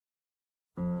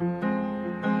Hey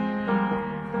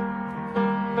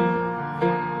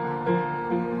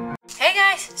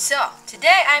guys, so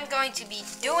today I'm going to be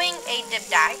doing a dip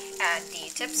dye at the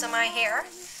tips of my hair,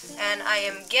 and I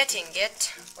am getting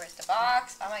it. Where's the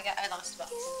box? Oh my god, I lost the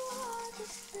box.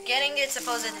 Getting it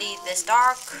supposedly this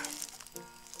dark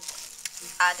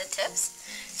at the tips.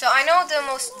 So I know the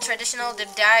most traditional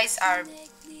dip dyes are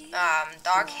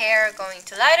dark hair going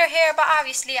to lighter hair, but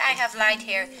obviously I have light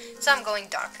hair, so I'm going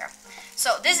darker.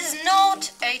 So this is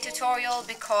not a tutorial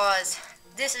because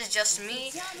this is just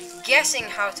me guessing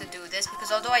how to do this,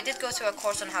 because although I did go to a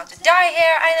course on how to dye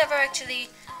hair, I never actually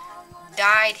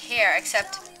dyed hair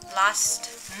except last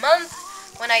month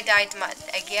when I dyed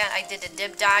again. I did a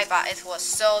dip dye, but it was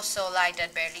so light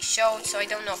that barely showed, so I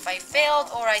don't know if I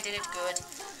failed or I did it good.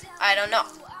 I don't know.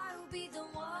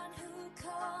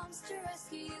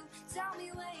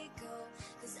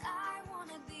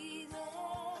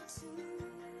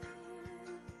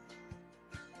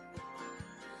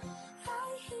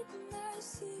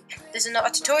 This is not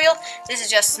a tutorial, this is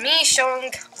just me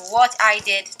showing what I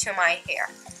did to my hair.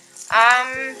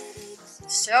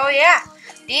 So yeah,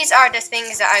 these are the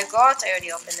things that I got. I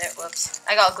already opened it, whoops.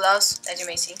 I got gloves, as you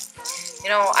may see. You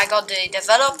know, I got the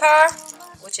developer,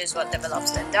 which is what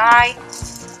develops the dye.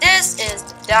 This is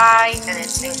the dye, and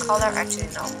it's in color, actually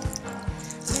no,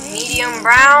 medium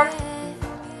brown,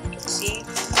 you can see.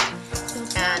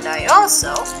 And I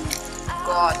also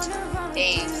got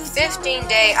a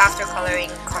 15-day after coloring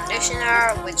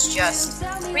conditioner, which just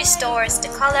restores the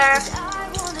color,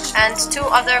 and 2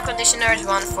 other conditioners,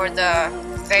 one for the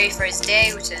very first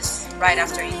day, which is right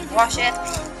after you wash it,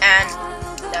 and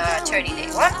the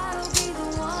 30-day one.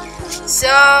 So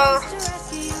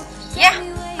yeah,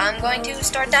 I'm going to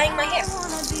start dyeing my hair.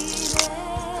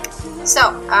 So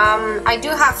I do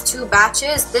have 2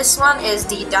 batches. This one is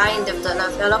the dye in the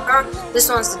developer, this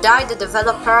one's the dye the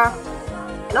developer.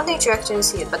 I don't think you actually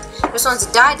see it, but this one's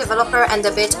the dye developer and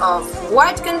a bit of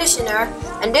white conditioner,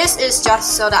 and this is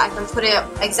just so that I can put it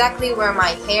exactly where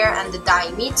my hair and the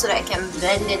dye meet so that it can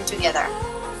blend in together.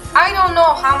 I don't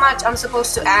know how much I'm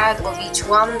supposed to add of each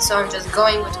one, so I'm just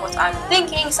going with what I'm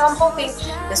thinking, so I'm hoping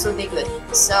this will be good.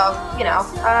 So, you know,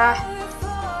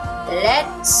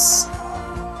 let's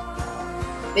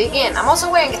begin. I'm also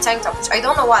wearing a tank top, which I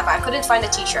don't know why, but I couldn't find a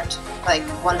t-shirt, like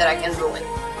one that I can ruin.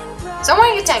 So I'm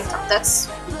wearing a tank top. That's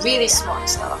really smart,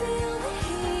 Stella.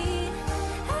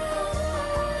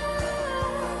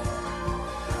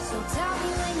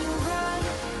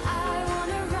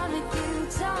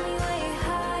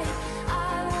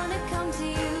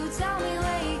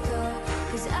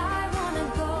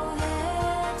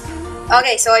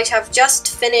 Okay, so I have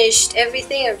just finished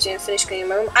everything. I've just finished cleaning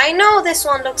my room. I know this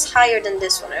one looks higher than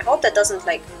this one. I hope that doesn't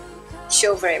like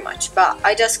show very much, but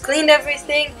I just cleaned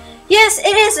everything. Yes,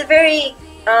 it is a very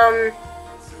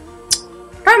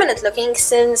permanent looking,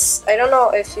 since I don't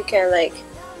know if you can like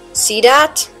see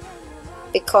that,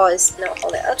 because no,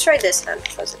 hold it, I'll try this hand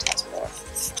because it has more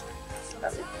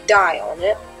dye on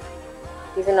it,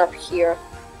 even up here,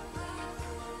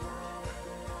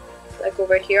 like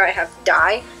over here I have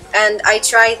dye, and I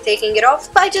tried taking it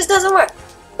off but it just doesn't work.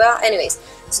 But anyways,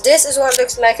 so this is what it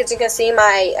looks like. As you can see,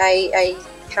 I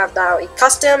have now a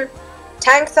custom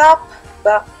tank top,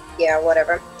 but yeah,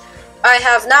 whatever. I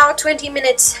have now 20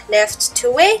 minutes left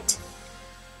to wait.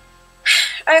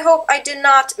 I hope I did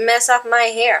not mess up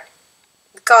my hair,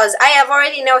 because I have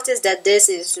already noticed that this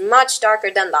is much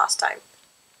darker than last time.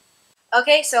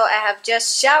 Okay, so I have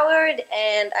just showered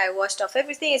and I washed off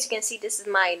everything. As you can see, this is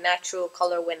my natural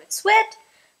color when it's wet,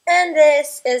 and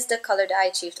this is the color that I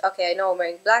achieved. Okay, I know I'm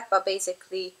wearing black, but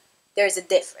basically there's a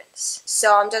difference.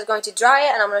 So I'm just going to dry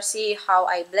it and I'm going to see how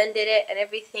I blended it and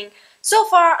everything. So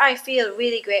far, I feel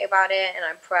really great about it and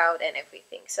I'm proud and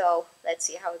everything. So let's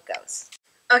see how it goes.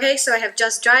 Okay, so I have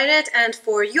just dried it, and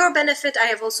for your benefit, I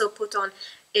have also put on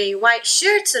a white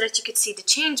shirt so that you could see the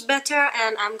change better,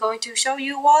 and I'm going to show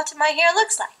you what my hair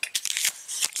looks like.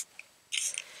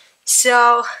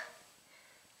 So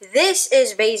this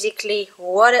is basically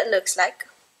what it looks like.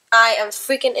 I am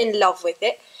freaking in love with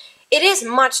it. It is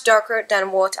much darker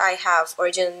than what I have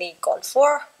originally gone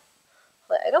for.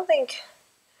 But I don't think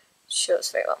it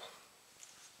shows very well.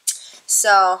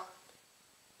 So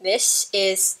this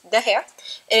is the hair.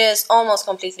 It is almost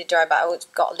completely dry, but I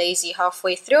got lazy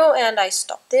halfway through and I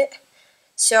stopped it.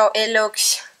 So it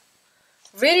looks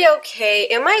really okay.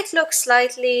 It might look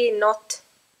slightly not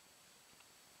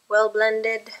well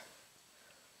blended.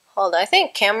 Hold on, I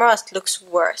think camera looks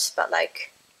worse, but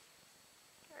like,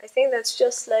 I think that's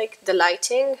just like the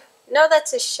lighting. No,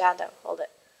 that's a shadow. Hold it.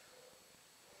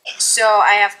 So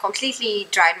I have completely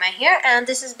dried my hair, and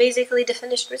this is basically the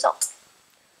finished result.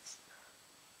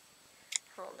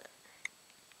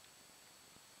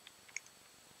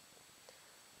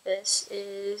 This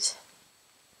is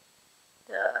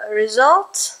the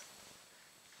result.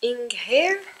 Ink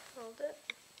here. Hold it.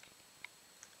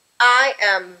 I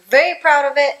am very proud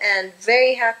of it and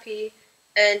very happy,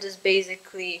 and just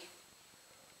basically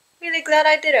really glad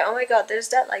I did it. Oh my god, there's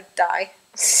that like dye.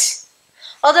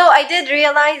 Although I did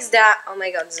realize that, oh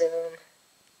my god, zoom.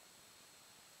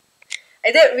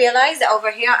 I did realize that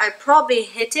over here I probably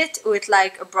hit it with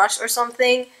like a brush or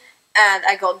something, and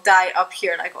I got dye up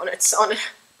here like on its own.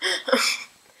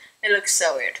 It looks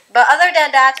so weird. But other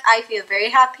than that, I feel very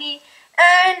happy,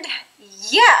 and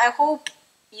yeah, I hope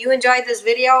you enjoyed this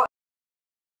video.